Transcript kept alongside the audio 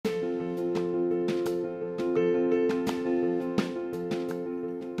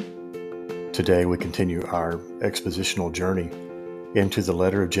Today we continue our expositional journey into the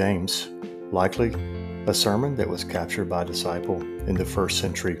letter of James, likely a sermon that was captured by a disciple in the first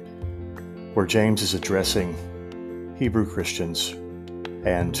century, where James is addressing Hebrew Christians,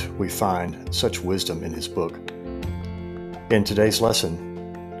 and we find such wisdom in his book. In today's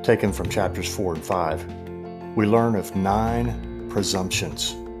lesson, taken from chapters 4 and 5, we learn of 9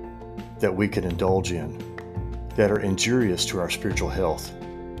 presumptions that we can indulge in that are injurious to our spiritual health.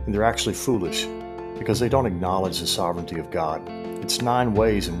 And they're actually foolish because they don't acknowledge the sovereignty of God. It's 9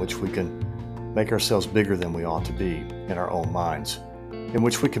 ways in which we can make ourselves bigger than we ought to be in our own minds, in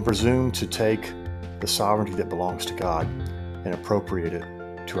which we can presume to take the sovereignty that belongs to God and appropriate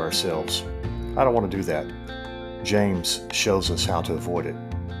it to ourselves. I don't want to do that. James shows us how to avoid it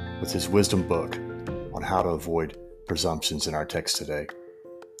with his wisdom book on how to avoid presumptions in our text today.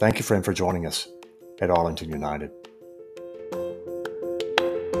 Thank you, friend, for joining us at Arlington United.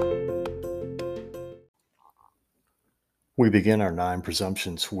 We begin our 9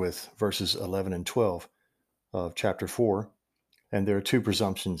 presumptions with verses 11 and 12 of chapter 4, and there are 2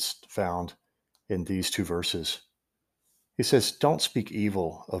 presumptions found in these 2 verses. He says, "Don't speak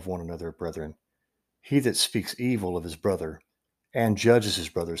evil of one another, brethren. He that speaks evil of his brother and judges his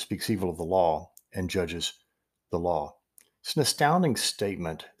brother speaks evil of the law and judges the law." It's an astounding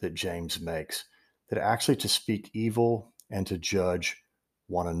statement that James makes, that actually to speak evil and to judge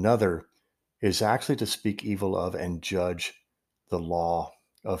one another is actually to speak evil of and judge the law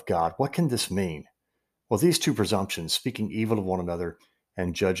of God. What can this mean? Well, these 2 presumptions, speaking evil of one another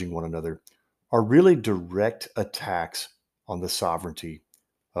and judging one another, are really direct attacks on the sovereignty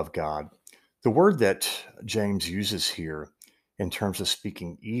of God. The word that James uses here in terms of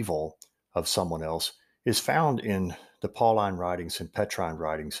speaking evil of someone else is found in the Pauline writings and Petrine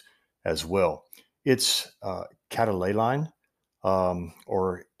writings as well. It's katalein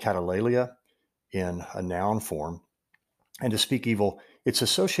or katalalia in a noun form. And to speak evil, it's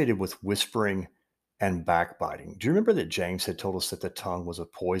associated with whispering and backbiting. Do you remember that James had told us that the tongue was a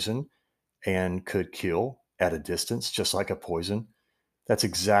poison and could kill at a distance, just like a poison? That's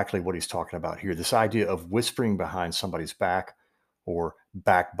exactly what he's talking about here. This idea of whispering behind somebody's back or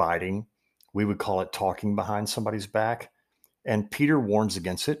backbiting. We would call it talking behind somebody's back. And Peter warns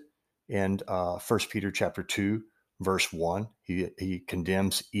against it in 1 Peter chapter 2, verse 1. He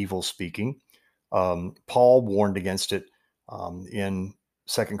condemns evil speaking. Paul warned against it in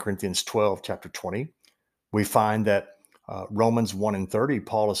 2 Corinthians 12, chapter 20. We find that Romans 1 and 30,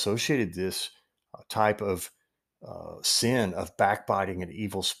 Paul associated this type of sin of backbiting and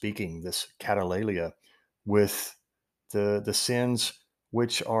evil speaking, this katalalia, with the sins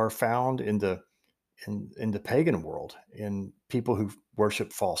which are found in the pagan world, in people who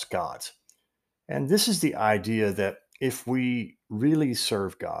worship false gods. And this is the idea that if we really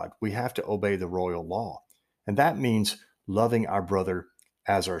serve God, we have to obey the royal law. And that means loving our brother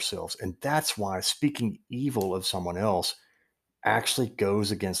as ourselves. And that's why speaking evil of someone else actually goes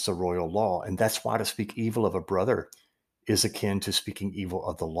against the royal law. And that's why to speak evil of a brother is akin to speaking evil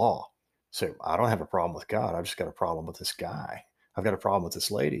of the law. So I don't have a problem with God. I've just got a problem with this guy. I've got a problem with this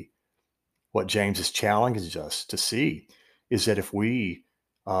lady. What James is challenging us to see is that if we,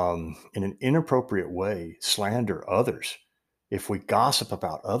 in an inappropriate way, slander others, if we gossip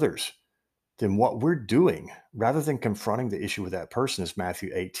about others, then what we're doing, rather than confronting the issue with that person, as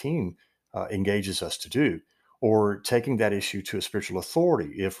Matthew 18 engages us to do, or taking that issue to a spiritual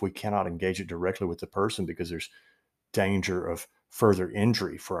authority if we cannot engage it directly with the person because there's danger of further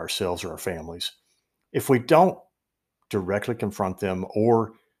injury for ourselves or our families. If we don't directly confront them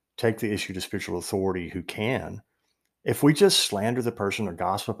or take the issue to spiritual authority who can, if we just slander the person or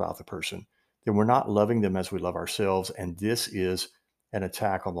gossip about the person, then we're not loving them as we love ourselves. And this is an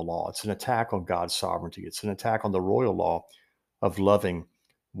attack on the law. It's an attack on God's sovereignty. It's an attack on the royal law of loving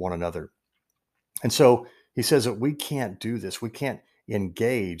one another. And so he says that we can't do this. We can't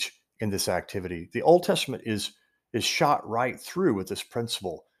engage in this activity. The Old Testament is shot right through with this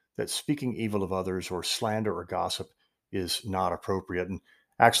principle that speaking evil of others or slander or gossip is not appropriate. And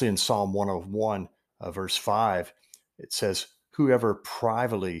actually in Psalm 101, verse 5, it says, "Whoever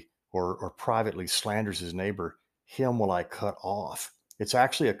privately or privately slanders his neighbor, him will I cut off." It's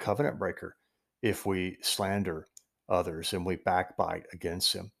actually a covenant breaker if we slander others and we backbite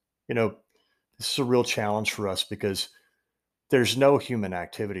against them. You know, this is a real challenge for us because there's no human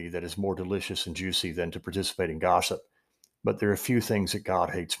activity that is more delicious and juicy than to participate in gossip. But there are a few things that God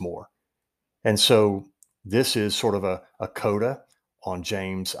hates more. And so this is sort of a coda on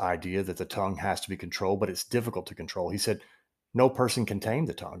James' idea that the tongue has to be controlled, but it's difficult to control. He said, no person can tame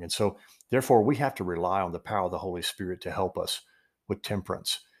the tongue. And so therefore we have to rely on the power of the Holy Spirit to help us with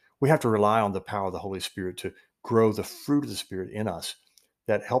temperance. We have to rely on the power of the Holy Spirit to grow the fruit of the Spirit in us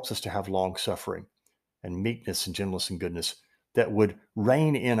that helps us to have long suffering and meekness and gentleness and goodness that would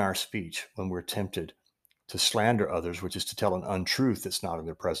rein in our speech when we're tempted to slander others, which is to tell an untruth that's not in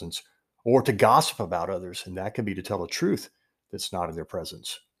their presence, or to gossip about others, and that can be to tell a truth that's not in their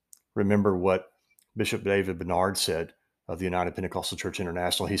presence. Remember what Bishop David Bernard said of the United Pentecostal Church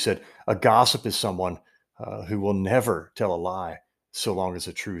International. He said, a gossip is someone who will never tell a lie so long as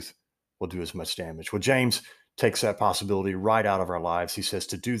the truth will do as much damage. Well, James takes that possibility right out of our lives. He says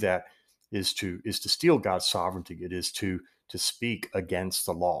to do that is to steal God's sovereignty. It is to speak against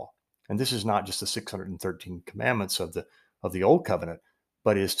the law. And this is not just the 613 commandments of the Old Covenant,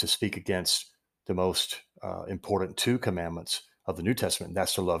 but is to speak against the most important two commandments of the New Testament. And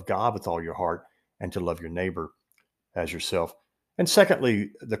that's to love God with all your heart and to love your neighbor as yourself. And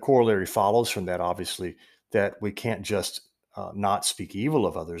secondly, the corollary follows from that, obviously, that we can't just not speak evil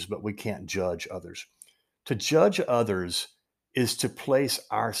of others, but we can't judge others. To judge others is to place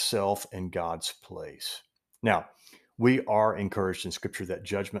ourselves in God's place. Now, we are encouraged in Scripture that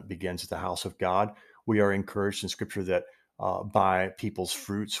judgment begins at the house of God. We are encouraged in Scripture that by people's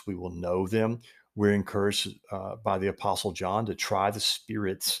fruits we will know them. We're encouraged by the Apostle John to try the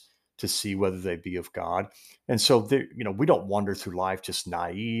spirits to see whether they be of God. And so, we don't wander through life just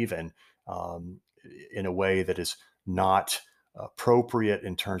naive and in a way that is not appropriate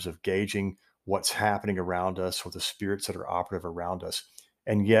in terms of gauging what's happening around us or the spirits that are operative around us.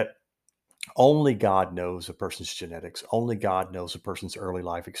 And yet, only God knows a person's genetics. Only God knows a person's early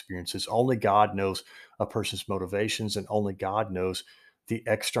life experiences. Only God knows a person's motivations, and only God knows the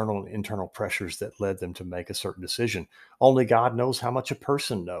external and internal pressures that led them to make a certain decision. Only God knows how much a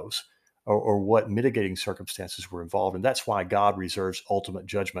person knows or what mitigating circumstances were involved. And that's why God reserves ultimate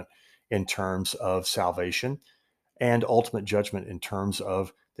judgment in terms of salvation and ultimate judgment in terms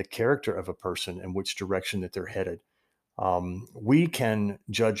of the character of a person and which direction that they're headed. We can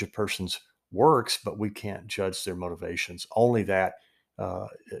judge a person's works, but we can't judge their motivations. Only that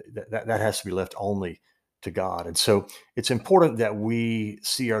has to be left only to God. And so it's important that we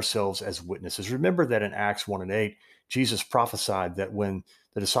see ourselves as witnesses. Remember that in Acts 1 and 8, Jesus prophesied that when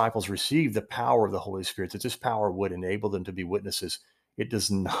the disciples received the power of the Holy Spirit, that this power would enable them to be witnesses. It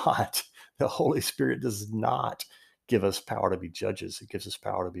does not, the Holy Spirit does not give us power to be judges. It gives us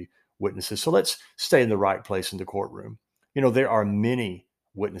power to be witnesses. So let's stay in the right place in the courtroom. There are many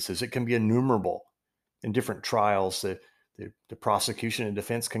witnesses. It can be innumerable in different trials. The prosecution and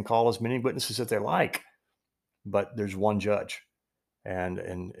defense can call as many witnesses as they like, but there's one judge. And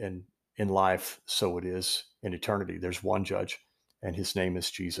in life, so it is in eternity. There's one judge, and his name is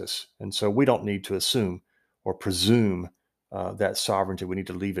Jesus. And so we don't need to assume or presume that sovereignty. We need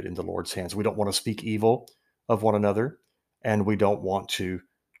to leave it in the Lord's hands. We don't want to speak evil of one another, and we don't want to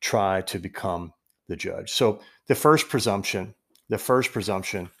try to become the judge. So the first presumption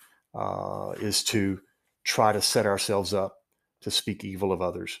is to try to set ourselves up to speak evil of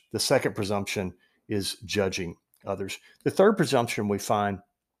others. The second presumption is judging others. The third presumption we find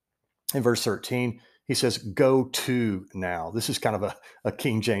in verse 13, he says, go to now. This is kind of a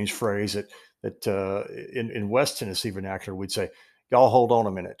King James phrase that in West Tennessee vernacular, we'd say, y'all hold on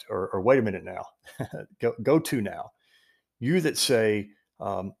a minute or wait a minute now. go to now. You that say,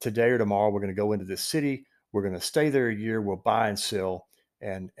 today or tomorrow, we're going to go into this city. We're going to stay there a year. We'll buy and sell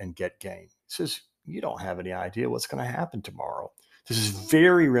and get gain. He says, you don't have any idea what's going to happen tomorrow. This is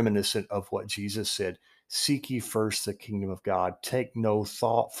very reminiscent of what Jesus said. Seek ye first the kingdom of God. Take no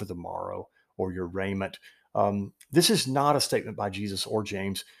thought for the morrow or your raiment. This is not a statement by Jesus or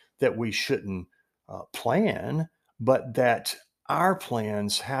James that we shouldn't plan, but that our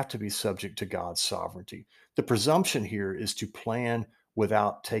plans have to be subject to God's sovereignty. The presumption here is to plan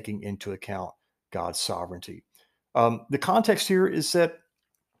without taking into account God's sovereignty. The context here is that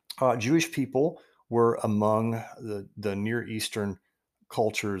Jewish people were among the Near Eastern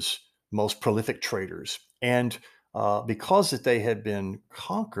culture's most prolific traders. And because that they had been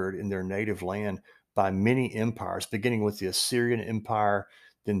conquered in their native land by many empires, beginning with the Assyrian Empire,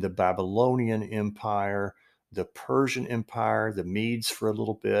 then the Babylonian Empire, the Persian Empire, the Medes for a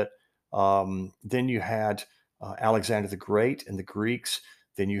little bit. Then you had Alexander the Great and the Greeks.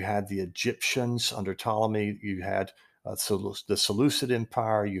 Then you had the Egyptians under Ptolemy. You had the Seleucid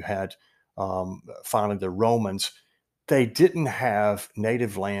Empire. You had finally the Romans. They didn't have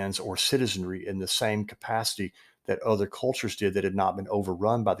native lands or citizenry in the same capacity that other cultures did that had not been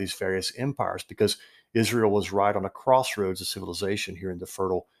overrun by these various empires, because Israel was right on a crossroads of civilization here in the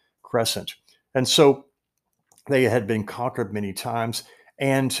Fertile Crescent. And so they had been conquered many times.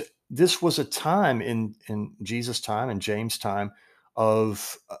 And this was a time in Jesus' time and James' time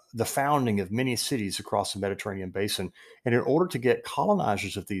of the founding of many cities across the Mediterranean basin. And in order to get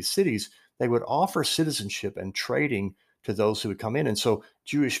colonizers of these cities, they would offer citizenship and trading to those who would come in. And so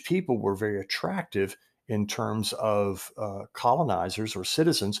Jewish people were very attractive in terms of colonizers or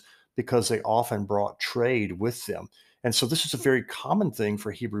citizens because they often brought trade with them. And so this is a very common thing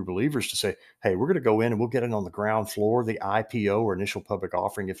for Hebrew believers to say, hey, we're going to go in and we'll get in on the ground floor, the IPO or initial public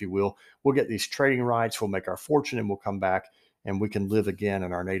offering, if you will. We'll get these trading rights, we'll make our fortune, and we'll come back and we can live again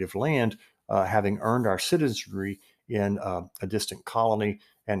in our native land, having earned our citizenry in a distant colony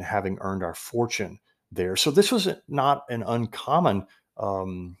and having earned our fortune there. So this was not an uncommon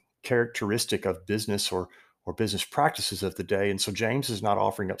characteristic of business or business practices of the day. And so James is not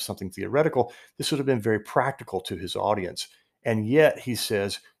offering up something theoretical. This would have been very practical to his audience. And yet he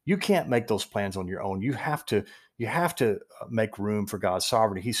says, you can't make those plans on your own. You have to make room for God's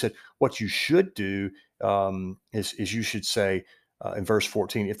sovereignty. He said, what you should do is you should say in verse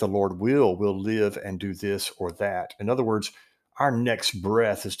 14, if the Lord will, we'll live and do this or that. In other words, our next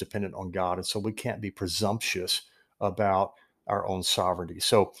breath is dependent on God. And so we can't be presumptuous about our own sovereignty.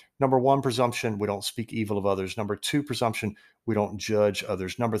 So number one, presumption, we don't speak evil of others. Number two, presumption, we don't judge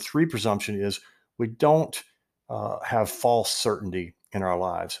others. Number three, presumption is we don't have false certainty in our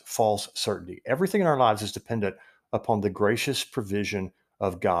lives. False certainty. Everything in our lives is dependent upon the gracious provision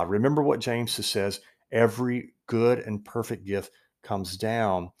of God. Remember what James says, every good and perfect gift comes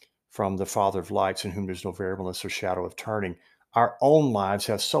down from the Father of lights, in whom there's no variableness or shadow of turning. Our own lives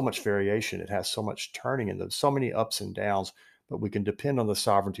have so much variation. It has so much turning in them, so many ups and downs, but we can depend on the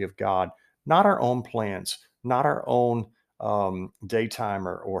sovereignty of God, not our own plans, not our own day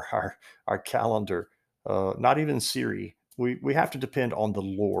timer or our calendar, not even Siri. We have to depend on the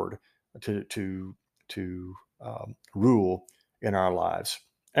Lord to rule in our lives.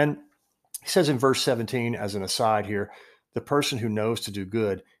 And he says in verse 17, as an aside here, the person who knows to do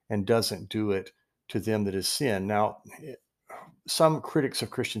good and doesn't do it, to them that is sin. Now, some critics of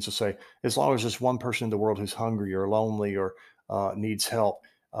Christians will say, as long as there's one person in the world who's hungry or lonely or needs help,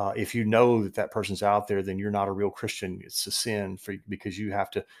 if you know that that person's out there, then you're not a real Christian. It's a sin because you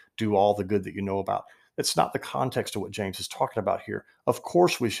have to do all the good that you know about. That's not the context of what James is talking about here. Of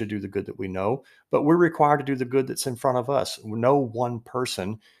course, we should do the good that we know, but we're required to do the good that's in front of us. No one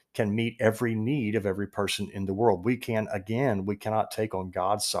person can meet every need of every person in the world. We cannot take on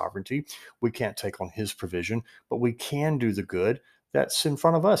God's sovereignty. We can't take on his provision, but we can do the good that's in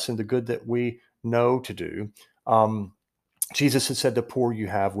front of us and the good that we know to do. Jesus had said, the poor you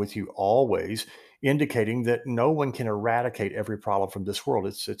have with you always, indicating that no one can eradicate every problem from this world.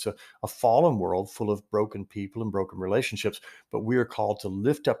 It's a fallen world full of broken people and broken relationships, but we are called to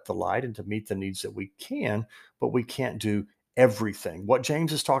lift up the light and to meet the needs that we can, but we can't do everything. What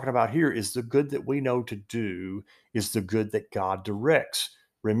James is talking about here is the good that we know to do is the good that God directs.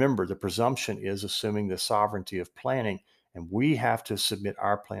 Remember, the presumption is assuming the sovereignty of planning, and we have to submit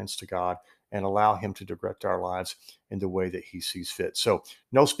our plans to God and allow him to direct our lives in the way that he sees fit. So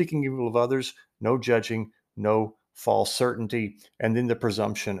no speaking evil of others, no judging, no false certainty, and then the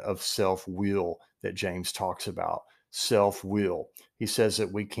presumption of self-will that James talks about. Self-will. He says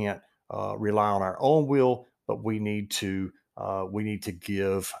that we can't rely on our own will, but we need to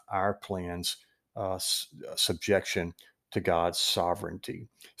give our plans subjection to God's sovereignty.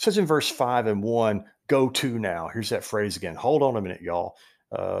 It says in verse 5 and 1, go to now. Here's that phrase again. Hold on a minute, y'all.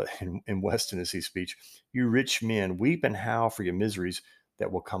 In West Tennessee speech, you rich men, weep and howl for your miseries that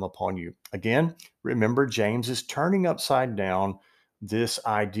will come upon you. Again, remember, James is turning upside down this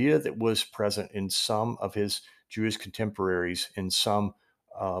idea that was present in some of his Jewish contemporaries, in some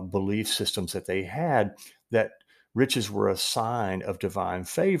belief systems that they had, that riches were a sign of divine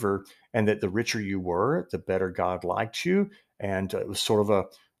favor, and that the richer you were, the better God liked you. And it was sort of a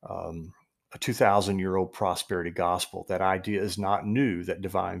 2,000-year-old prosperity gospel. That idea is not new, that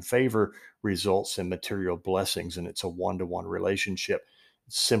divine favor results in material blessings and it's a one-to-one relationship.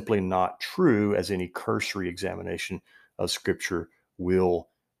 It's simply not true, as any cursory examination of Scripture will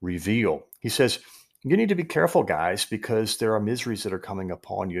reveal. He says, you need to be careful, guys, because there are miseries that are coming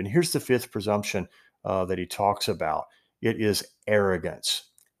upon you. And here's the fifth presumption that he talks about. It is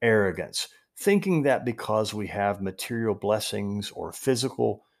arrogance. Arrogance. Thinking that because we have material blessings or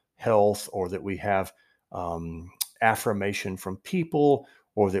physical health, or that we have affirmation from people,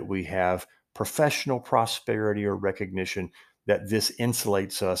 or that we have professional prosperity or recognition, that this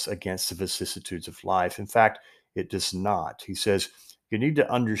insulates us against the vicissitudes of life. In fact, it does not. He says, you need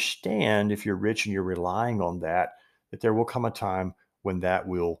to understand, if you're rich and you're relying on that, that there will come a time when that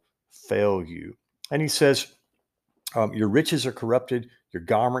will fail you. And he says, your riches are corrupted, your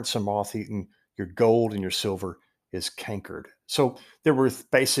garments are moth-eaten, your gold and your silver is cankered. So there were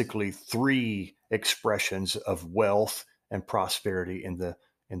basically three expressions of wealth and prosperity in the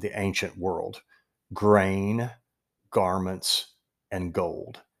ancient world: grain, garments, and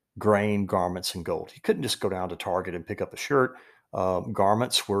gold. Grain, garments, and gold. You couldn't just go down to Target and pick up a shirt.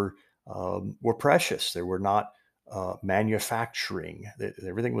 Garments were precious. They were not manufacturing.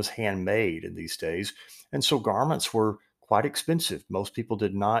 Everything was handmade in these days, and so garments were quite expensive. Most people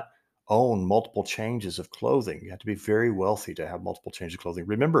did not own multiple changes of clothing. You had to be very wealthy to have multiple changes of clothing.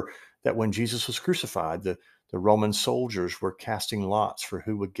 Remember that when Jesus was crucified, the Roman soldiers were casting lots for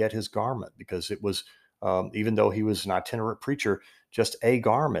who would get his garment, because it was, even though he was an itinerant preacher, just a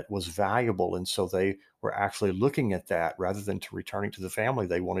garment was valuable. And so they were actually looking at that rather than to returning to the family.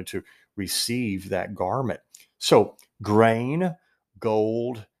 They wanted to receive that garment. So grain,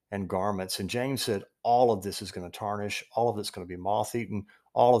 gold, and garments. And James said, all of this is going to tarnish, all of it's going to be moth eaten,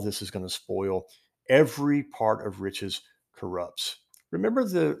 all of this is going to spoil. Every part of riches corrupts. Remember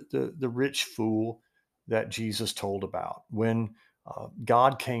the rich fool that Jesus told about when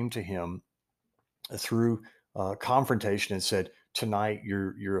God came to him through confrontation and said, "Tonight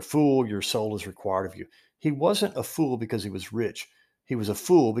you're a fool. Your soul is required of you." He wasn't a fool because he was rich. He was a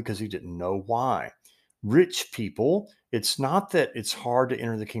fool because he didn't know why. Rich people, it's not that it's hard to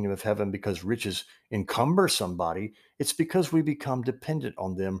enter the kingdom of heaven because riches encumber somebody. It's because we become dependent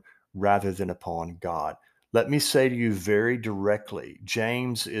on them rather than upon God. Let me say to you very directly,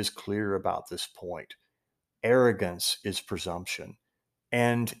 James is clear about this point. Arrogance is presumption.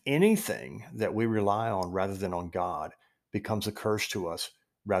 And anything that we rely on rather than on God becomes a curse to us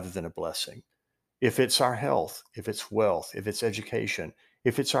rather than a blessing. If it's our health, if it's wealth, if it's education,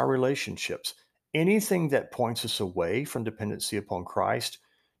 if it's our relationships, anything that points us away from dependency upon Christ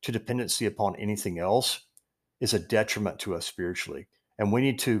to dependency upon anything else is a detriment to us spiritually. And we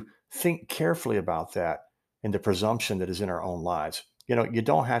need to think carefully about that and the presumption that is in our own lives. You know, you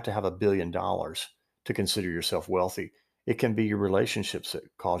don't have to have $1 billion to consider yourself wealthy. It can be your relationships that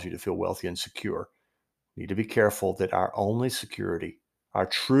cause you to feel wealthy and secure. We need to be careful that our only security, our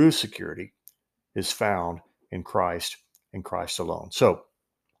true security, is found in Christ and Christ alone. So,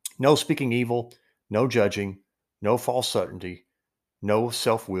 no speaking evil, no judging, no false certainty, no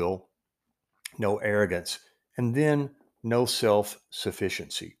self will, no arrogance, and then no self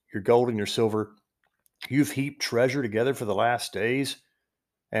sufficiency. Your gold and your silver, you've heaped treasure together for the last days.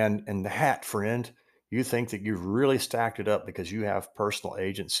 And that, friend, you think that you've really stacked it up because you have personal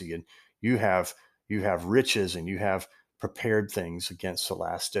agency and you have you have riches and you have prepared things against the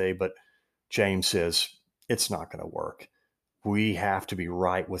last day. But James says it's not going to work. We have to be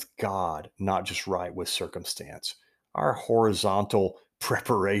right with God, not just right with circumstance. Our horizontal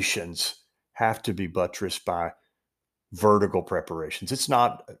preparations have to be buttressed by vertical preparations. It's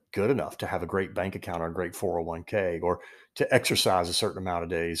not good enough to have a great bank account or a great 401k, or to exercise a certain amount of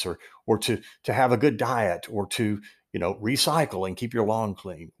days, or to have a good diet, or to, recycle and keep your lawn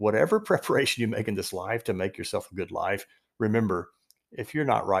clean. Whatever preparation you make in this life to make yourself a good life, remember, if you're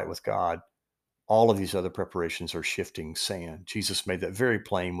not right with God, all of these other preparations are shifting sand. Jesus made that very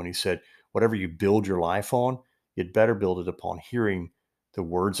plain when he said, whatever you build your life on, you'd better build it upon hearing the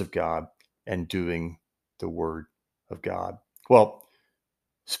words of God and doing the word of God. Well,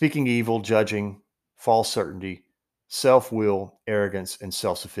 speaking evil, judging, false certainty, self will, arrogance, and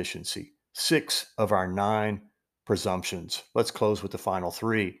self sufficiency. 6 of our 9 presumptions. Let's close with the final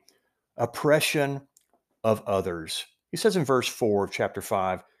 3. Oppression of others. He says in verse 4 of chapter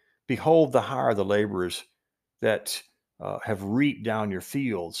 5, "Behold, the hire of the laborers that have reaped down your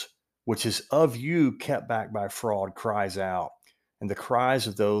fields, which is of you kept back by fraud, cries out. And the cries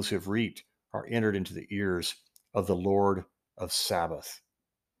of those who have reaped are entered into the ears of the Lord of Sabbath."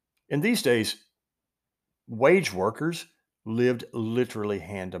 In these days, wage workers lived literally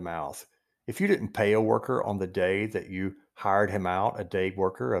hand to mouth. If you didn't pay a worker on the day that you hired him out, a day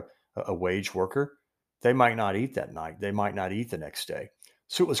worker, a wage worker, they might not eat that night. They might not eat the next day.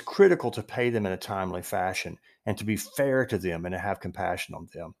 So it was critical to pay them in a timely fashion and to be fair to them and to have compassion on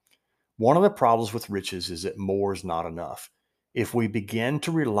them. One of the problems with riches is that more is not enough. If we begin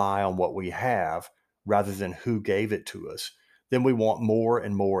to rely on what we have rather than who gave it to us, then we want more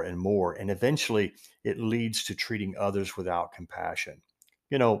and more and more. And eventually it leads to treating others without compassion.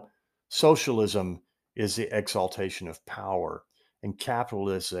 You know, socialism is the exaltation of power, and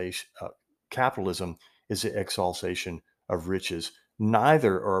capitalism is the exaltation of riches.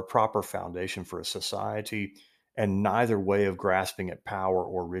 Neither are a proper foundation for a society, and neither way of grasping at power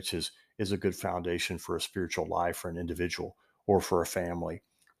or riches is a good foundation for a spiritual life for an individual or for a family.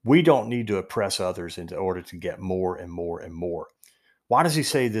 We don't need to oppress others in order to get more and more and more. Why does he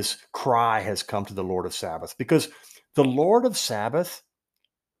say this cry has come to the Lord of Sabbath? Because the Lord of Sabbath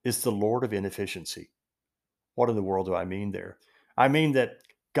is the Lord of inefficiency. What in the world do I mean there? I mean that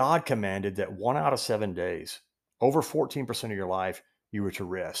God commanded that 1 out of 7 days, over 14% of your life, you were to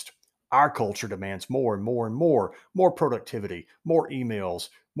rest. Our culture demands more and more and more productivity, more emails,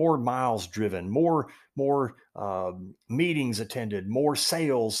 more miles driven, more meetings attended, more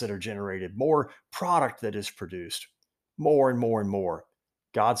sales that are generated, more product that is produced, more and more and more.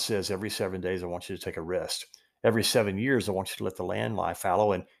 God says every 7 days, I want you to take a rest. Every 7 years, I want you to let the land lie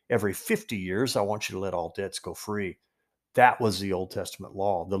fallow. And every 50 years, I want you to let all debts go free. That was the Old Testament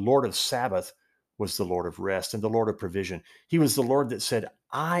law. The Lord of Sabbath was the Lord of rest and the Lord of provision. He was the Lord that said,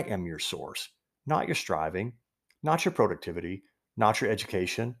 I am your source, not your striving, not your productivity, not your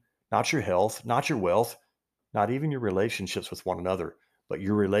education, not your health, not your wealth, not even your relationships with one another, but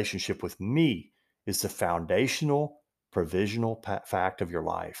your relationship with me is the foundational, provisional fact of your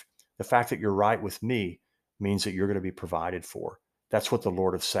life. The fact that you're right with me means that you're going to be provided for. That's what the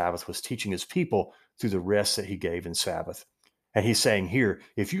Lord of Sabbath was teaching his people through the rest that he gave in Sabbath. And he's saying here,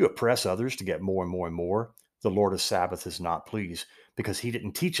 if you oppress others to get more and more and more, the Lord of Sabbath is not pleased because he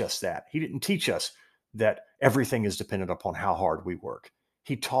didn't teach us that. He didn't teach us that everything is dependent upon how hard we work.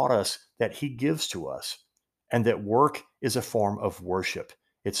 He taught us that he gives to us and that work is a form of worship.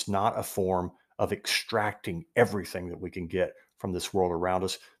 It's not a form of extracting everything that we can get from this world around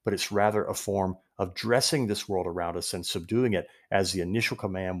us, but it's rather a form of dressing this world around us and subduing it, as the initial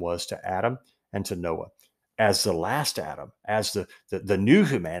command was to Adam and to Noah. As the last Adam, as the new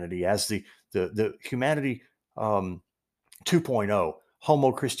humanity, as the humanity 2.0,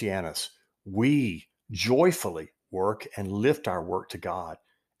 Homo Christianus, we joyfully work and lift our work to God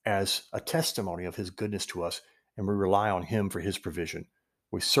as a testimony of his goodness to us, and we rely on him for his provision.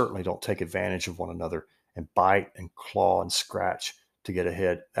 We certainly don't take advantage of one another and bite and claw and scratch to get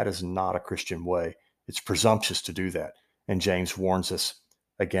ahead. That is not a Christian way. It's presumptuous to do that, and James warns us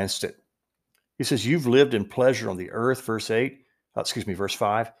against it. He says, you've lived in pleasure on the earth, verse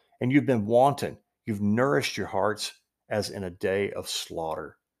 5, and you've been wanton. You've nourished your hearts as in a day of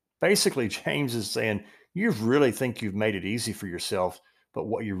slaughter. Basically, James is saying, you really think you've made it easy for yourself, but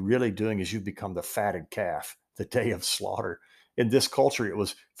what you're really doing is you've become the fatted calf, the day of slaughter. In this culture, it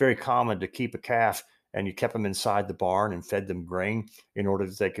was very common to keep a calf and you kept them inside the barn and fed them grain in order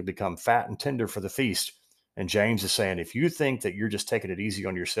that they could become fat and tender for the feast. And James is saying, if you think that you're just taking it easy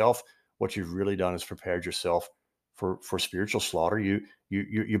on yourself, what you've really done is prepared yourself for spiritual slaughter.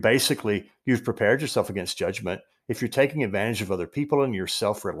 You basically, you've prepared yourself against judgment. If you're taking advantage of other people and you're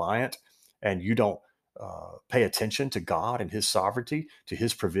self-reliant and you don't pay attention to God and his sovereignty, to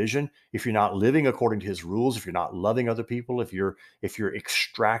his provision, if you're not living according to his rules, if you're not loving other people, if you're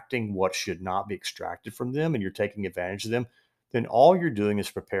extracting what should not be extracted from them and you're taking advantage of them, then all you're doing is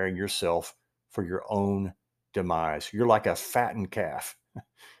preparing yourself for your own demise. You're like a fattened calf.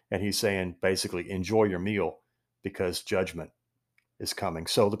 And he's saying, basically, enjoy your meal because judgment is coming.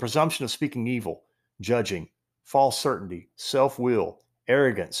 So the presumption of speaking evil, judging, false certainty, self-will,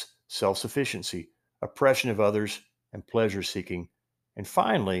 arrogance, self-sufficiency, oppression of others, and pleasure seeking. And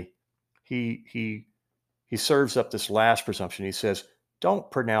finally, he serves up this last presumption. He says,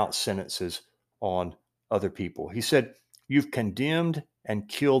 don't pronounce sentences on other people. He said, you've condemned and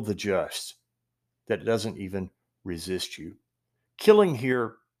killed the just that doesn't even resist you. Killing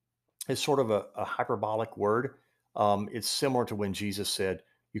here is sort of a hyperbolic word. It's similar to when Jesus said,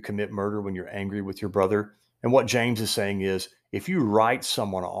 you commit murder when you're angry with your brother. And what James is saying is, if you write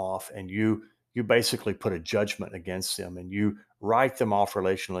someone off and you basically put a judgment against them and you write them off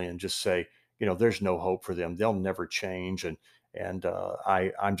relationally and just say, there's no hope for them, they'll never change, and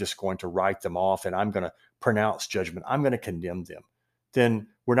I'm just going to write them off and I'm going to pronounce judgment, I'm going to condemn them, then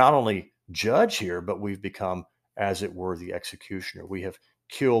we're not only judge here, but we've become, as it were, the executioner. We have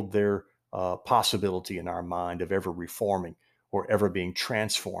killed their possibility in our mind of ever reforming or ever being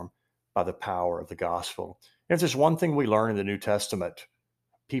transformed by the power of the gospel. And if there's one thing we learn in the New Testament,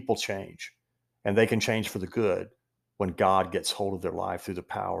 people change, and they can change for the good when God gets hold of their life through the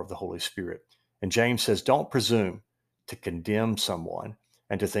power of the Holy Spirit. And James says, don't presume to condemn someone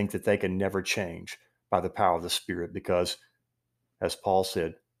and to think that they can never change by the power of the Spirit, because, as Paul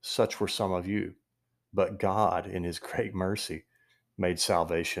said, such were some of you, but God, in his great mercy, made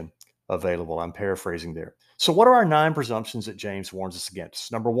salvation available. I'm paraphrasing there. So what are our 9 presumptions that James warns us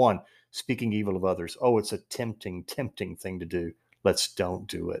against? Number 1, speaking evil of others. Oh, it's a tempting thing to do. Let's don't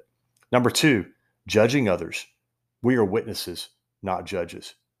do it. Number 2, judging others. We are witnesses, not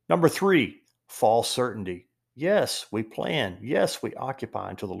judges. Number 3, false certainty. Yes, we plan. Yes, we occupy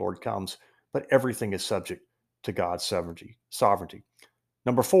until the Lord comes, but everything is subject to God's sovereignty.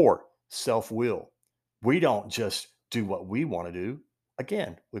 Number 4, self-will. We don't just do what we want to do.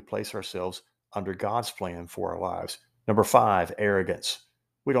 Again, we place ourselves under God's plan for our lives. Number 5, arrogance.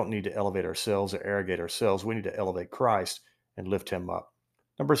 We don't need to elevate ourselves or arrogate ourselves. We need to elevate Christ and lift him up.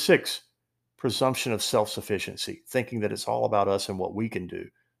 Number 6, presumption of self-sufficiency, thinking that it's all about us and what we can do.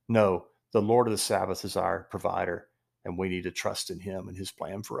 No, the Lord of the Sabbath is our provider, and we need to trust in him and his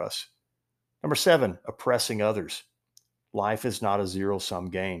plan for us. Number 7, oppressing others. Life is not a zero-sum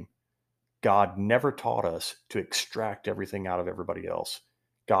game. God never taught us to extract everything out of everybody else.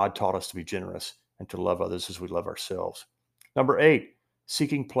 God taught us to be generous and to love others as we love ourselves. Number 8,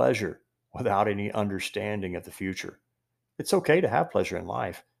 seeking pleasure without any understanding of the future. It's okay to have pleasure in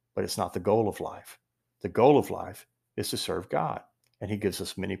life, but it's not the goal of life. The goal of life is to serve God, and he gives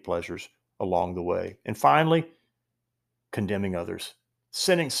us many pleasures along the way. And finally, condemning others,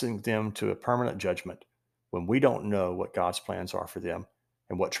 sentencing them to a permanent judgment when we don't know what God's plans are for them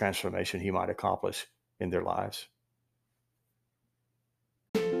and what transformation he might accomplish in their lives.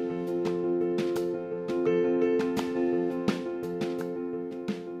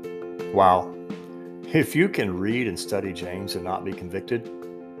 Wow. If you can read and study James and not be convicted,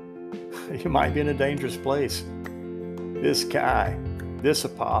 you might be in a dangerous place. This guy, this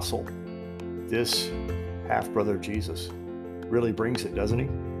apostle, this half-brother of Jesus really brings it, doesn't he?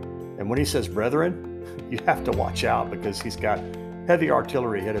 And when he says brethren, you have to watch out because he's got heavy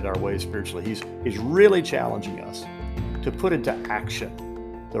artillery headed our way spiritually. He's really challenging us to put into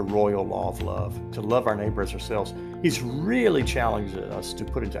action the royal law of love, to love our neighbor as ourselves. He's really challenging us to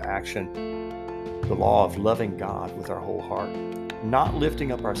put into action the law of loving God with our whole heart, not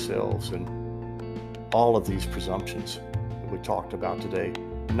lifting up ourselves and all of these presumptions that we talked about today.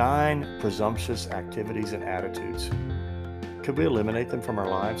 9 presumptuous activities and attitudes. Could we eliminate them from our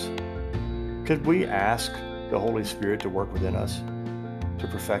lives? Could we ask the Holy Spirit to work within us, to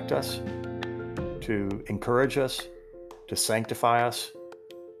perfect us, to encourage us, to sanctify us,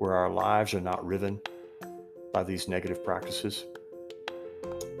 where our lives are not riven by these negative practices?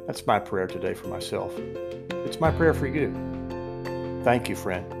 That's my prayer today for myself. It's my prayer for you. Thank you,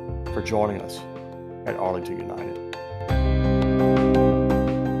 friend, for joining us at Arlington United.